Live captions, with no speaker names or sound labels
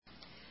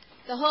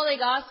The Holy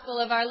Gospel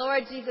of our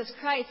Lord Jesus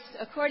Christ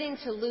according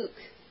to Luke.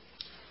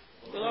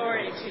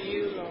 Glory to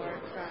you,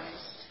 Lord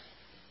Christ.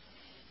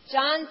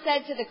 John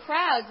said to the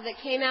crowds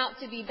that came out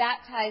to be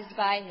baptized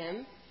by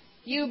him,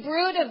 "You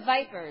brood of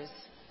vipers,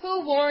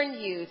 who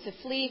warned you to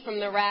flee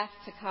from the wrath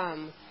to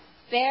come?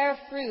 Bear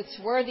fruits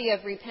worthy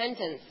of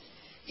repentance.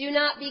 Do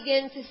not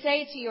begin to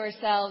say to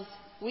yourselves,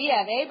 'We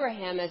have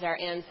Abraham as our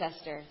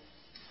ancestor.'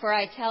 For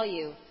I tell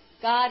you,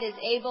 God is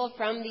able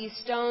from these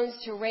stones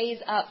to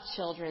raise up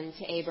children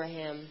to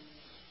Abraham.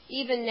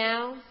 Even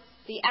now,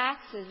 the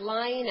axe is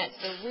lying at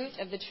the root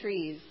of the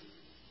trees.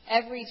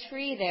 Every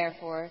tree,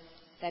 therefore,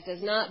 that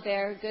does not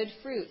bear good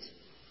fruit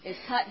is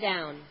cut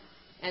down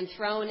and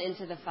thrown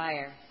into the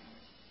fire."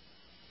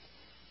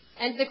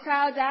 And the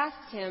crowds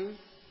asked him,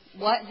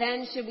 "What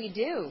then should we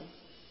do?"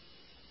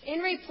 In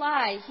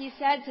reply, he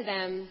said to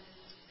them,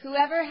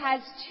 "Whoever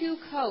has 2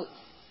 coats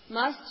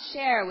must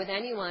share with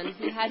anyone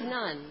who has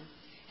none,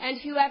 and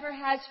whoever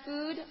has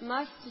food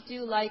must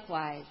do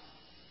likewise."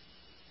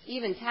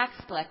 Even tax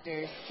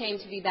collectors came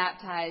to be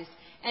baptized,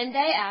 and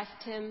they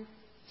asked him,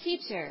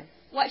 "Teacher,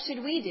 what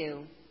should we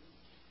do?"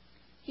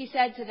 He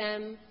said to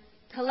them,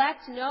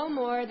 "Collect no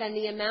more than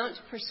the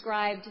amount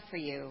prescribed for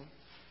you."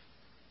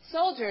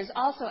 Soldiers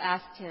also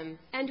asked him,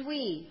 "And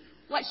we,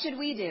 what should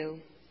we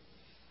do?"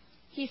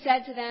 He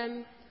said to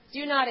them,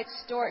 "Do not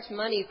extort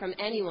money from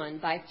anyone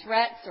by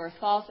threats or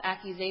false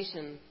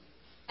accusations,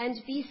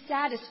 and be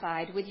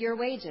satisfied with your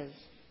wages."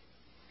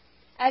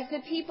 As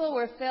the people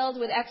were filled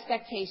with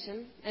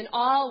expectation, and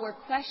all were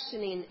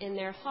questioning in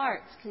their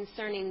hearts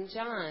concerning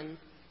John,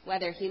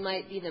 whether he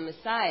might be the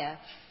Messiah,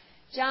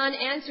 John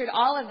answered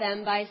all of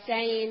them by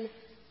saying,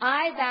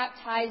 "I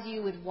baptize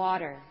you with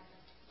water,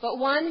 but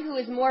one who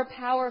is more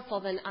powerful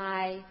than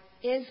I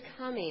is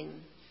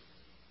coming.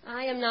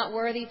 I am not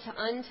worthy to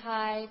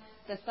untie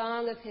the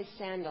thong of his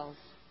sandals.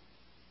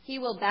 He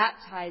will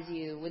baptize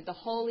you with the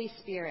Holy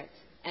Spirit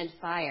and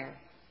fire.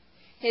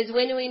 His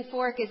winnowing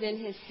fork is in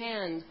his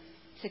hand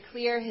to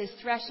clear his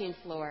threshing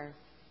floor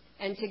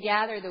and to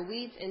gather the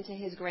wheat into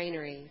his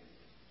granary,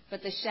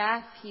 but the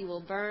chaff he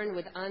will burn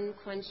with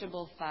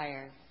unquenchable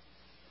fire."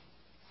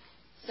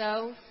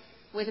 So,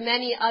 with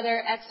many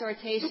other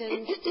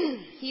exhortations,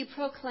 he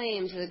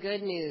proclaimed the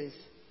good news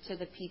to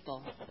the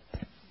people.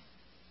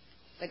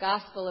 The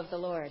Gospel of the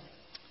Lord.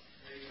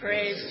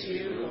 Praise to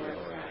you, Lord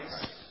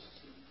Christ.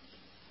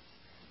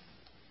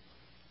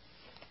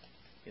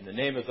 In the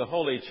name of the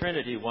Holy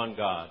Trinity, one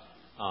God.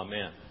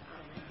 Amen.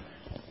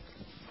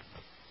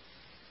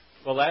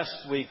 Well,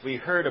 last week we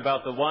heard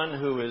about the one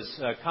who is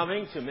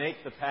coming to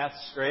make the path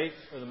straight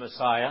for the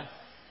Messiah.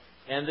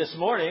 And this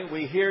morning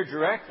we hear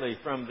directly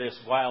from this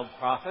wild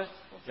prophet,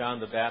 John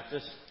the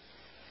Baptist.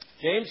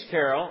 James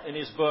Carroll, in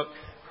his book,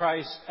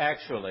 Christ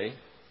Actually,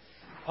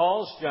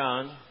 calls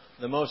John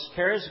the most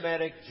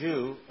charismatic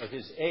Jew of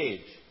his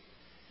age.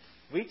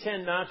 We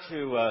tend not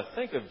to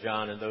think of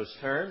John in those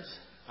terms.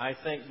 I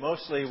think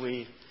mostly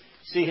we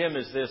see him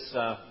as this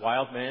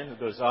wild man who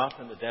goes off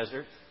in the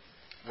desert,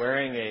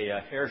 wearing a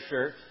hair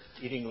shirt,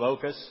 eating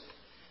locusts.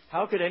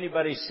 How could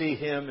anybody see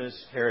him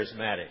as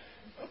charismatic?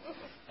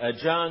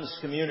 John's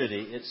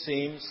community, it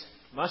seems,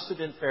 must have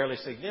been fairly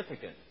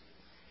significant,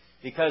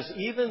 because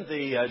even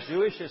the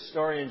Jewish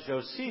historian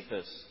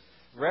Josephus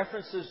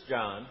references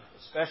John,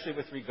 especially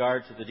with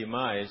regard to the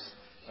demise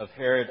of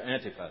Herod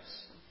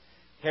Antipas.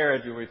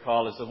 Herod, you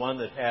recall, is the one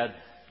that had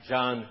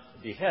John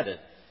beheaded,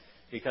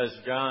 because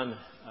John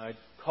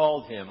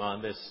called him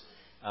on this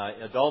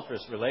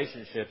adulterous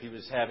relationship he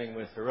was having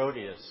with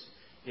Herodias,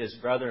 his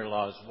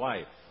brother-in-law's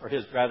wife, or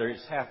his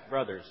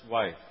half-brother's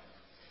wife.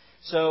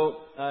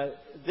 So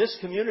this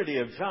community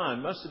of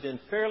John must have been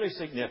fairly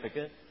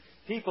significant.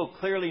 People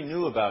clearly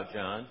knew about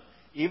John,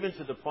 even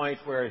to the point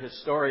where a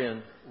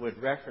historian would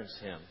reference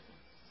him.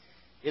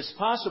 It's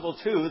possible,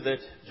 too, that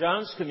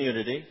John's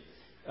community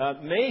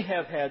may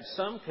have had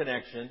some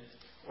connection,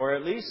 or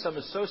at least some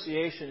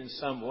association in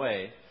some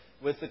way,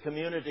 with the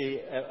community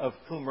of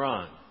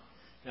Qumran.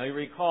 Now, you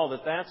recall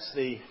that that's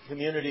the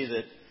community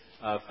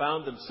that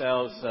found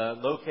themselves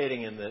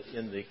locating in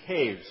the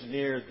caves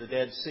near the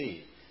Dead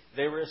Sea.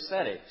 They were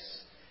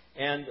ascetics.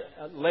 And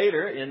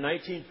later, in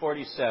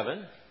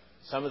 1947,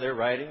 some of their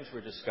writings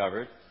were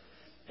discovered.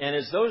 And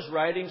as those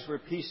writings were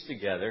pieced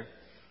together,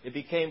 it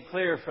became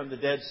clear from the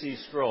Dead Sea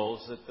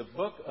Scrolls that the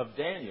book of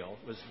Daniel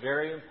was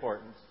very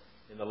important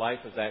in the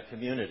life of that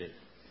community.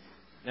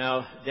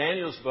 Now,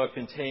 Daniel's book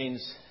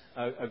contains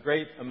a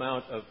great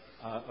amount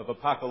of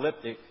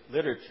apocalyptic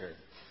literature.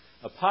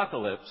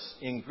 Apocalypse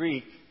in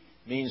Greek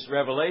means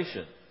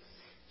revelation.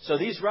 So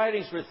these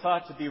writings were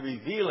thought to be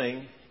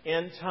revealing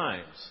end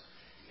times,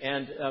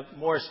 and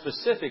more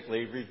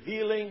specifically,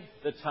 revealing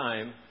the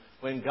time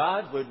when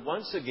God would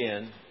once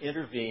again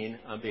intervene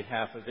on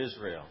behalf of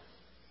Israel.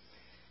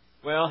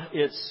 Well,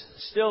 it's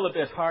still a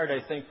bit hard,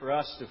 I think, for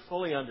us to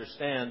fully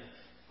understand,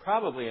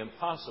 probably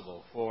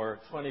impossible for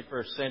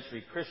 21st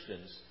century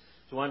Christians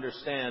to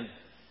understand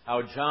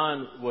how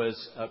John was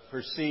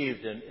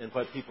perceived and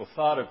what people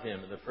thought of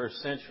him in the first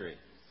century.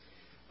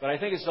 But I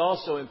think it's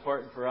also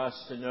important for us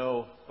to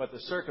know what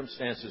the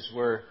circumstances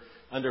were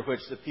under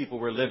which the people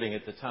were living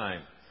at the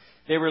time.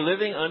 They were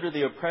living under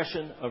the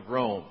oppression of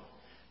Rome.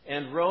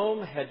 And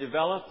Rome had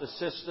developed a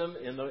system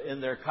in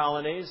their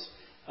colonies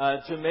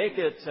to make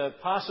it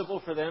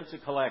possible for them to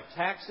collect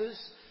taxes,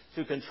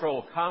 to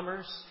control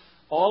commerce.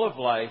 All of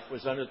life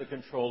was under the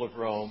control of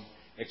Rome,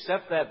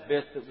 except that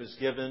bit that was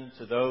given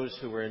to those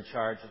who were in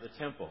charge of the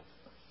temple.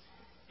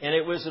 And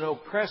it was an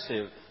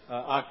oppressive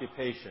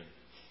occupation.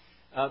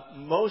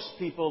 Most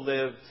people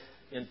lived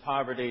in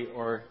poverty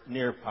or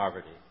near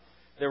poverty.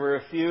 There were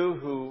a few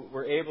who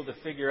were able to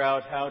figure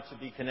out how to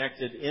be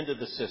connected into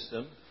the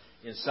system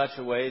in such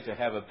a way to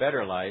have a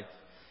better life,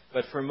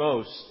 but for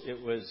most,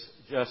 it was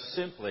just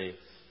simply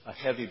a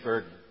heavy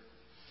burden.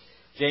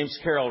 James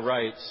Carroll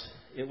writes,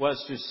 "It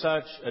was to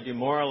such a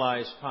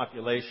demoralized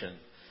population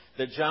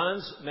that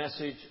John's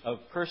message of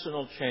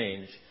personal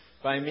change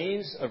by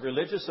means of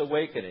religious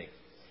awakening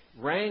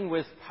rang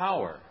with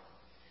power.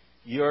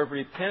 Your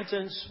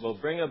repentance will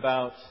bring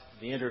about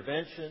the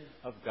intervention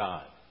of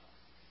God."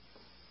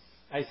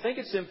 I think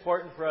it's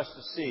important for us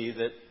to see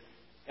that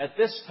at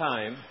this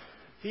time,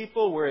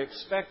 people were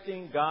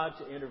expecting God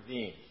to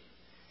intervene.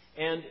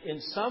 And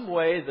in some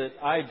way that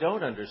I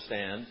don't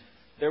understand,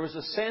 there was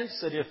a sense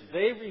that if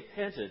they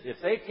repented, if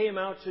they came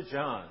out to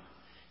John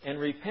and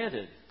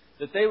repented,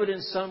 that they would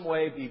in some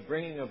way be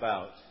bringing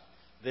about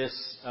this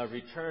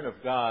return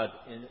of God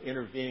in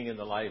intervening in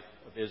the life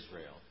of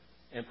Israel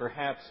and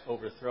perhaps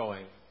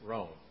overthrowing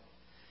Rome.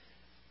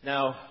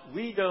 Now,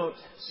 we don't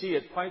see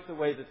it quite the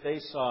way that they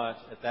saw it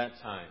at that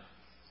time.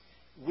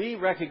 We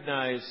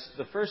recognize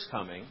the first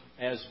coming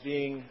as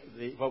being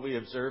what we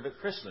observe at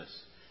Christmas,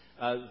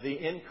 the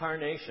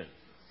incarnation.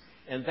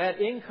 And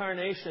that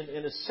incarnation,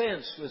 in a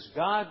sense, was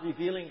God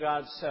revealing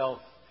God's self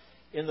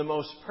in the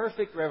most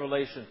perfect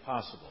revelation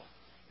possible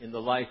in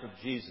the life of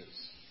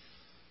Jesus.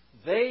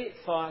 They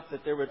thought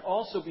that there would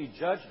also be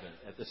judgment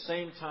at the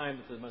same time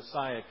that the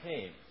Messiah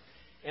came.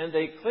 And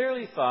they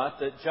clearly thought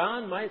that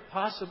John might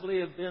possibly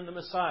have been the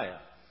Messiah.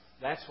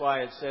 That's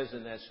why it says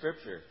in that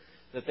scripture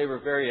that they were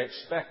very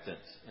expectant,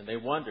 and they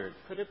wondered,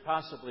 could it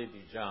possibly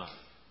be John?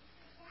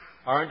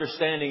 Our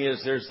understanding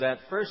is there's that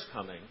first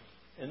coming,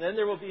 and then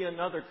there will be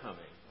another coming,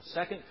 a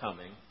second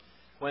coming,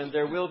 when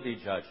there will be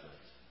judgment.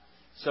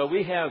 So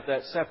we have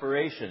that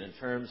separation in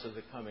terms of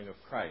the coming of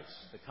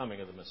Christ, the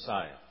coming of the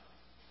Messiah.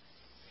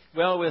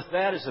 Well, with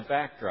that as a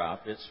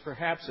backdrop, it's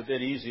perhaps a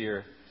bit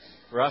easier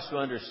for us to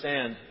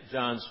understand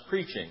John's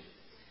preaching,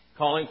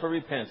 calling for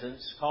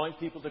repentance, calling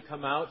people to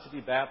come out to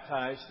be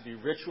baptized, to be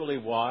ritually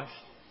washed,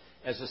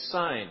 as a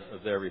sign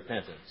of their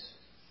repentance.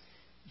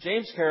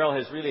 James Carroll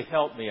has really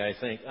helped me, I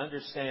think,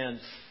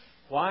 understand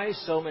why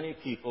so many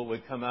people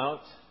would come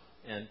out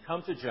and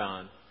come to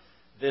John,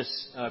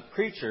 this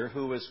preacher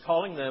who was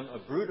calling them a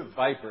brood of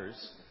vipers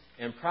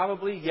and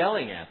probably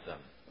yelling at them.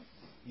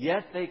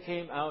 Yet they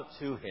came out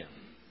to him.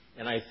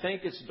 And I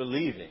think it's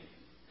believing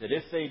that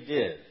if they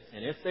did,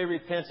 and if they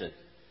repented,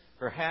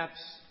 perhaps,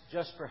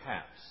 just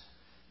perhaps,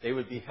 they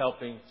would be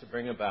helping to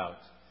bring about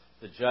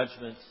the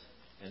judgment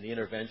and the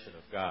intervention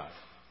of God.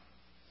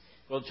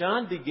 Well,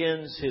 John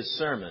begins his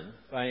sermon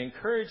by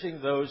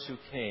encouraging those who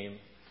came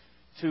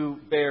to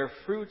bear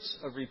fruits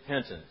of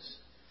repentance.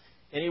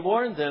 And he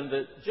warned them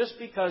that just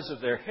because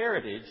of their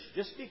heritage,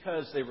 just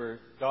because they were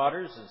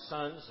daughters and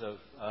sons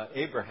of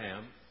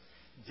Abraham,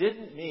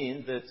 didn't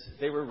mean that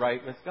they were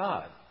right with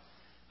God.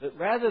 That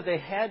rather they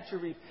had to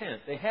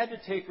repent. They had to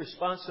take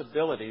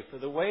responsibility for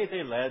the way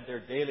they led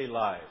their daily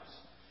lives.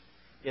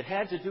 It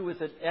had to do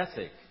with an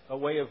ethic, a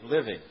way of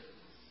living.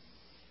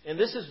 And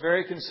this is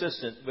very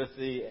consistent with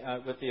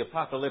the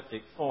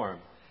apocalyptic form.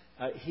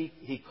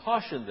 He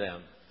cautioned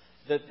them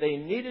that they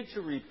needed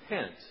to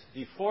repent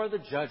before the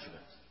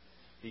judgment,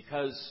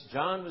 because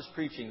John was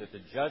preaching that the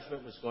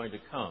judgment was going to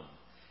come,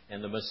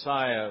 and the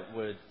Messiah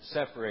would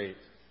separate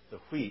the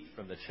wheat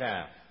from the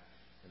chaff,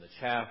 and the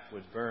chaff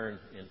would burn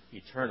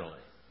eternally.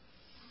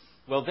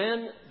 Well,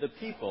 then the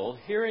people,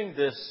 hearing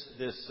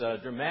this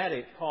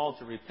dramatic call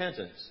to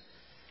repentance,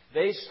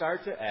 they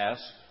start to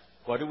ask,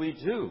 what do we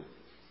do?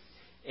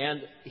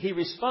 And he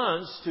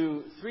responds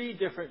to three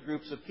different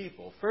groups of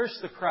people. First,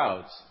 the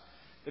crowds.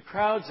 The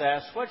crowds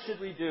ask, what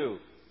should we do?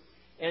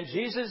 And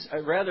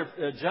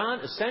John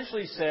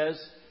essentially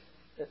says,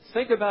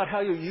 think about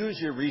how you use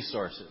your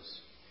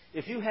resources.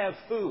 If you have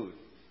food,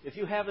 if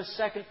you have a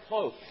second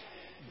cloak,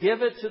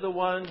 give it to the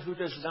one who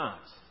does not.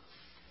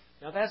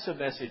 Now, that's a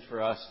message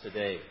for us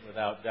today,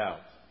 without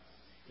doubt.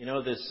 You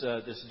know,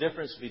 this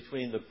difference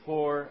between the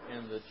poor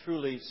and the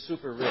truly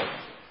super rich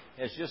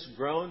has just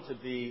grown to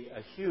be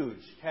a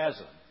huge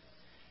chasm.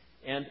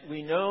 And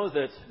we know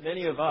that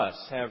many of us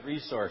have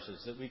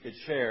resources that we could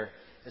share,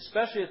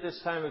 especially at this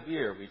time of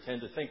year. We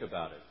tend to think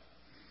about it.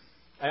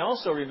 I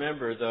also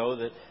remember, though,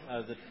 that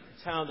the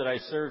town that I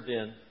served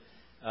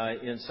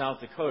in South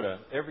Dakota,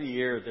 every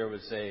year there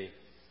was a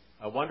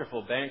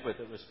wonderful banquet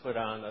that was put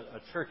on,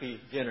 a turkey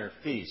dinner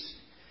feast.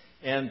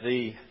 And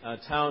the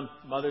town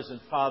mothers and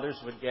fathers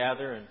would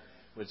gather and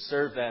would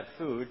serve that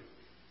food.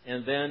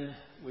 And then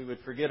we would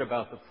forget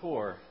about the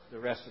poor the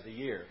rest of the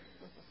year.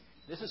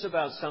 This is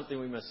about something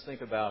we must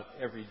think about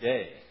every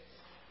day,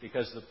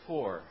 because the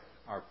poor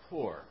are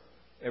poor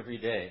every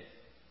day.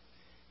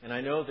 And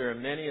I know there are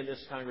many in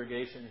this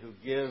congregation who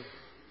give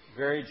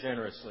very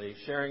generously,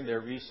 sharing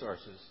their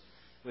resources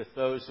with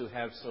those who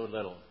have so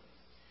little.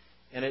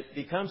 And it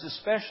becomes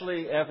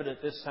especially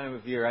evident this time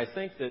of year. I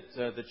think that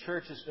the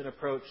church has been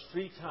approached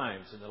 3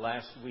 times in the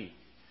last week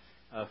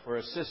for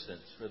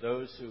assistance for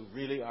those who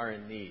really are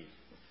in need.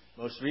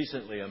 Most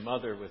recently, a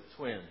mother with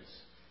twins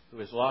who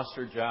has lost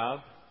her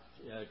job.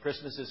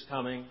 Christmas is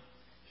coming.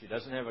 She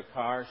doesn't have a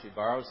car. She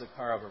borrows the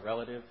car of a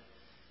relative.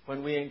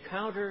 When we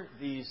encounter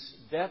these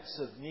depths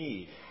of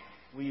need,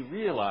 we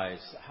realize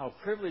how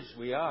privileged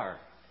we are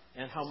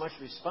and how much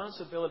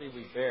responsibility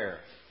we bear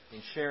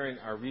in sharing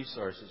our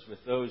resources with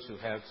those who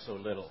have so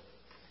little.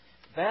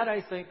 That,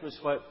 I think, was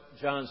what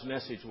John's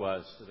message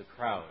was to the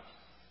crowd.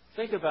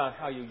 Think about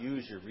how you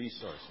use your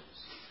resources.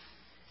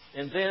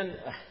 And then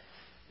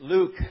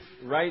Luke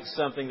writes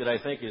something that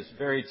I think is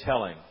very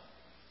telling.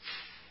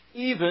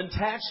 Even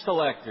tax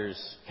collectors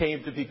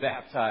came to be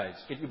baptized.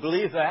 Can you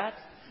believe that?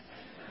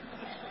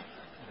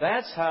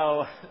 That's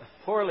how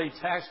poorly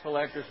tax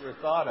collectors were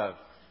thought of.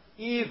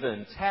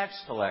 Even tax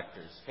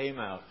collectors came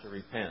out to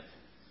repent.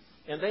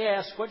 And they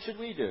asked, what should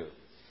we do?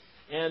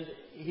 And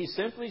he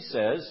simply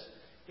says,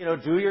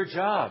 do your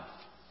job.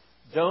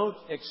 Don't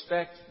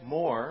expect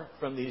more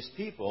from these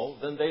people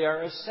than they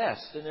are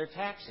assessed in their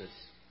taxes.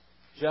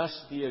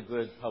 Just be a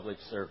good public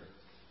servant.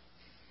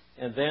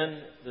 And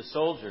then the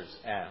soldiers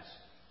asked,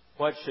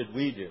 what should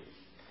we do?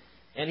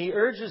 And he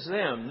urges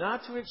them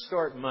not to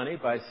extort money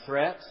by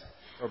threat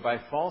or by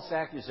false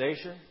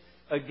accusation.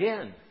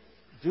 Again,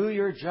 do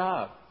your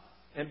job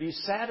and be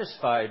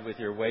satisfied with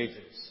your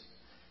wages.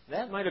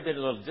 That might have been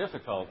a little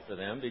difficult for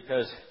them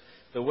because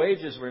the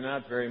wages were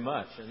not very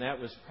much, and that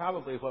was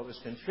probably what was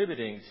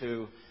contributing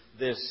to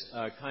this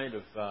kind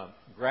of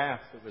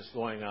graft that was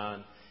going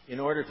on in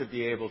order to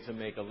be able to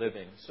make a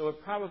living. So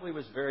it probably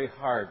was very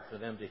hard for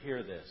them to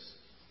hear this.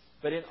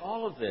 But in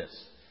all of this,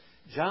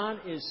 John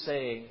is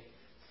saying,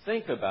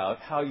 think about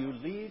how you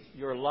lead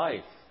your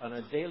life on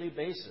a daily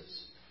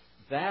basis.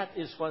 That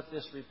is what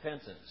this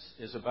repentance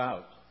is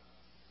about.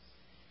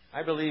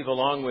 I believe,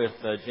 along with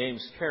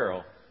James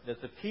Carroll,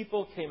 that the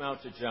people came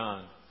out to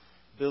John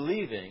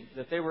believing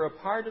that they were a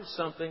part of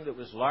something that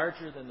was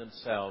larger than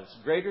themselves,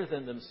 greater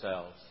than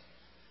themselves,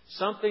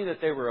 something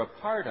that they were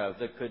a part of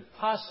that could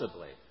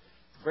possibly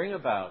bring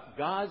about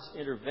God's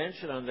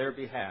intervention on their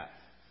behalf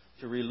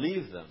to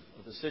relieve them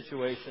of the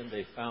situation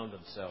they found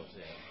themselves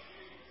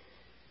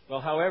in.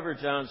 Well, however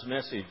John's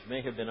message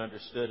may have been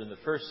understood in the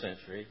first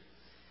century,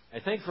 I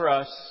think for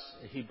us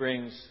he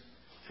brings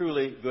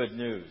truly good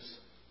news.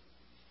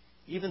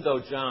 Even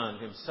though John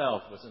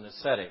himself was an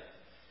ascetic,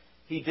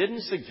 he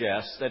didn't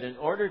suggest that in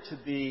order to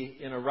be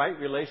in a right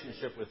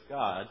relationship with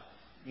God,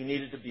 you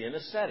needed to be an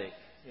ascetic.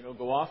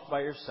 Go off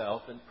by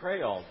yourself and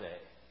pray all day.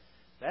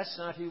 That's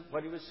not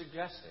what he was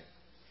suggesting.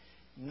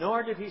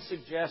 Nor did he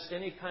suggest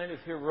any kind of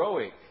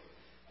heroic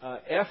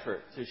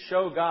effort to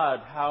show God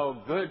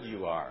how good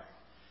you are.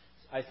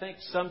 I think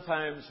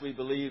sometimes we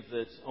believe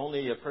that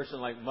only a person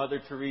like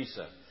Mother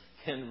Teresa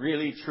can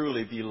really,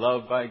 truly be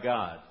loved by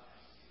God.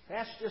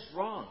 That's just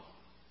wrong.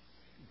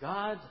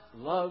 God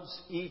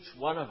loves each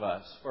one of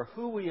us for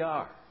who we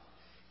are,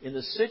 in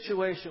the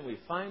situation we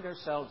find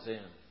ourselves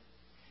in.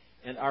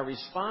 And our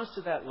response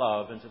to that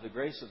love and to the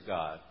grace of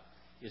God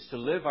is to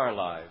live our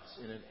lives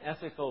in an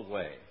ethical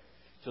way,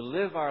 to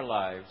live our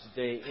lives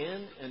day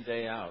in and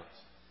day out,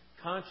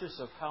 conscious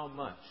of how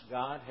much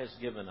God has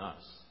given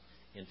us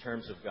in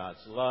terms of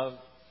God's love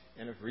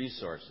and of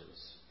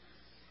resources.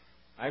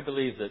 I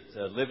believe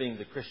that living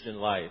the Christian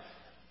life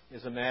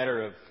is a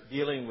matter of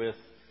dealing with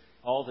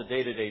all the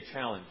day-to-day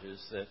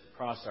challenges that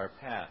cross our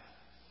path.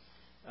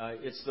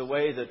 It's the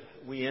way that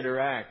we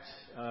interact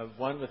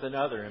one with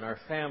another in our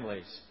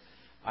families.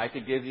 I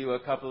could give you a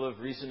couple of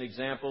recent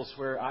examples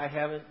where I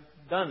haven't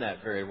done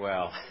that very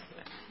well,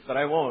 but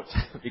I won't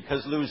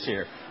because Lou's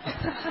here.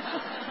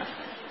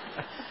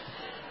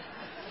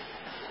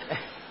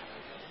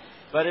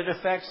 But it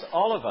affects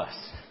all of us.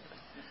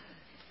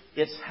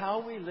 It's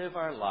how we live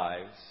our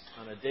lives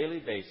on a daily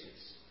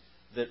basis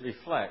that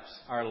reflects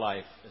our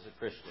life as a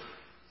Christian.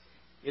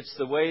 It's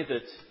the way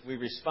that we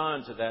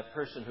respond to that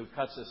person who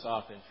cuts us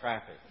off in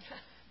traffic.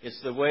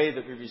 It's the way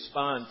that we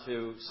respond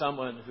to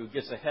someone who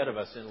gets ahead of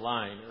us in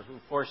line or who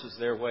forces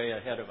their way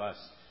ahead of us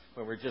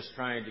when we're just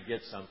trying to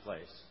get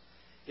someplace.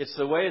 It's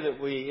the way that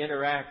we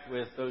interact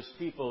with those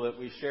people that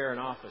we share an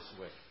office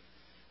with,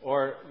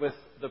 or with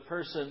the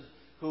person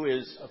who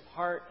is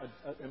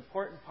an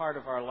important part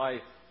of our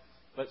life,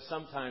 but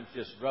sometimes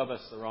just rub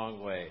us the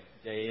wrong way,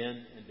 day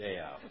in and day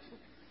out.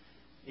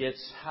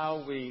 It's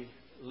how we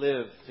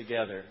live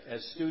together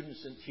as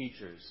students and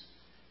teachers,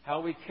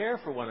 how we care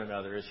for one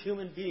another as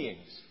human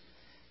beings.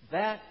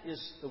 That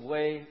is the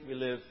way we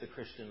live the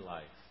Christian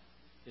life,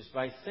 is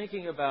by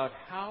thinking about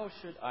how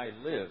should I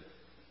live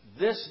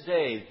this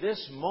day,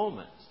 this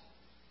moment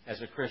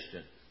as a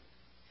Christian.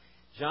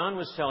 John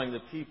was telling the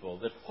people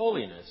that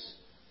holiness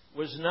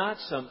was not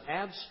some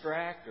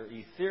abstract or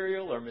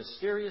ethereal or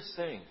mysterious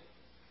thing.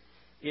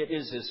 It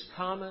is as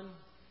common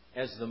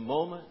as the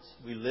moment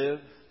we live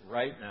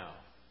right now.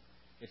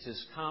 It's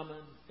as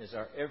common as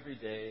our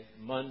everyday,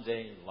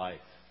 mundane life.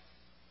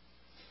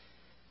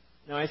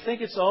 Now, I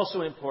think it's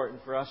also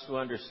important for us to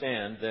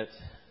understand that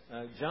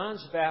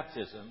John's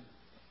baptism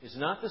is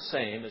not the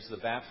same as the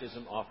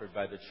baptism offered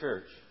by the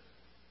church.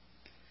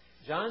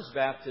 John's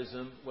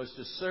baptism was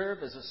to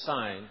serve as a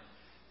sign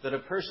that a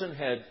person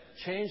had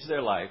changed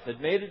their life,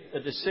 had made a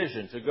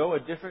decision to go a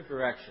different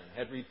direction,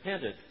 had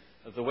repented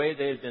of the way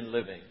they had been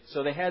living.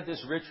 So they had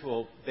this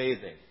ritual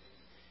bathing.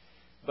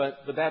 But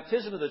the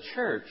baptism of the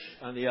church,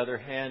 on the other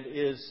hand,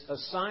 is a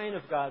sign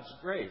of God's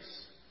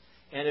grace,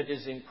 and it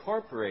is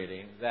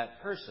incorporating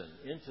that person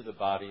into the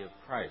body of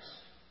Christ.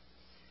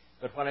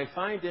 But what I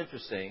find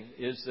interesting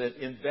is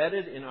that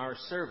embedded in our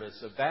service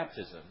of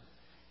baptism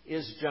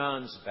is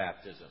John's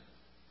baptism.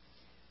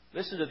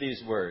 Listen to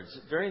these words.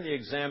 During the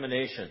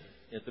examination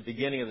at the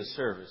beginning of the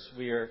service,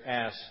 we are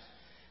asked,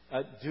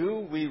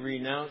 do we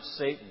renounce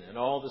Satan and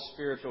all the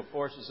spiritual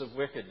forces of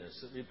wickedness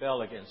that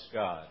rebel against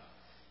God?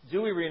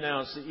 Do we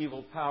renounce the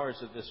evil powers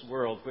of this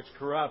world which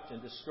corrupt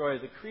and destroy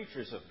the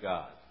creatures of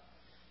God?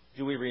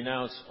 Do we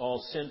renounce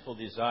all sinful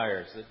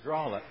desires that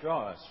draw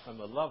us from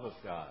the love of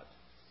God?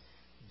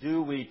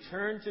 Do we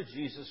turn to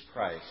Jesus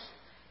Christ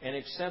and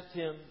accept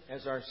Him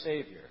as our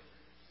Savior?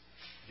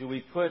 Do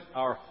we put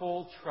our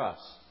whole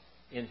trust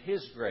in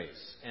His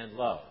grace and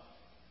love?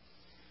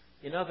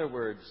 In other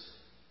words,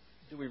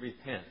 do we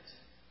repent?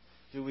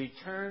 Do we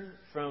turn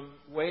from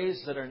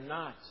ways that are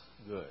not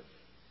good?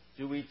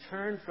 Do we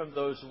turn from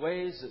those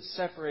ways that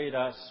separate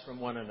us from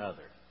one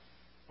another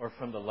or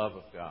from the love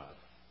of God?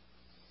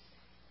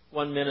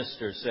 One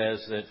minister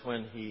says that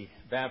when he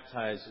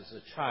baptizes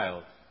a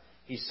child,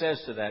 he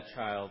says to that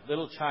child,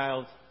 "Little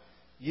child,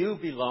 you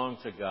belong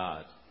to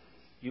God.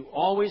 You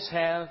always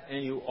have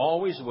and you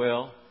always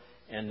will,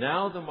 and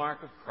now the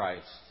mark of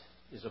Christ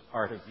is a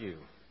part of you."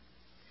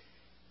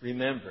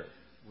 Remember,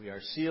 we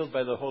are sealed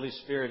by the Holy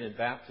Spirit in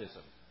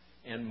baptism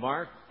and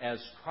marked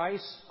as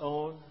Christ's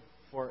own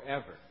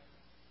forever.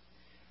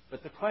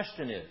 But the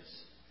question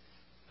is,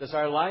 does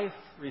our life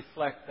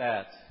reflect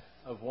that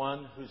of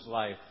one whose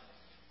life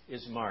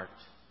is marked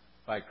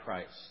by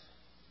Christ?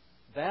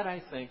 That,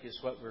 I think, is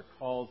what we're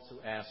called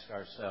to ask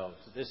ourselves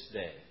this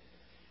day.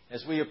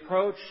 As we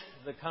approach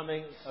the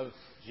coming of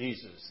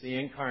Jesus, the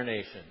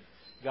incarnation,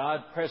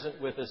 God present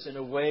with us in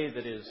a way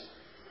that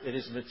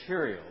is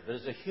material, that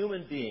is a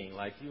human being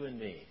like you and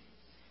me.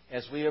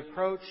 As we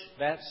approach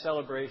that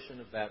celebration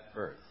of that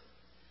birth,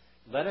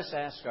 let us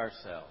ask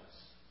ourselves,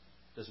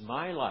 does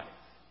my life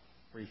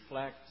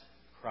reflect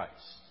Christ?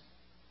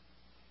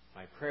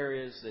 My prayer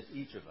is that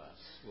each of us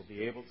will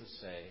be able to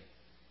say,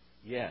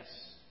 yes,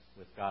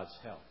 with God's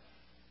help.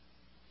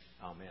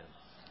 Amen.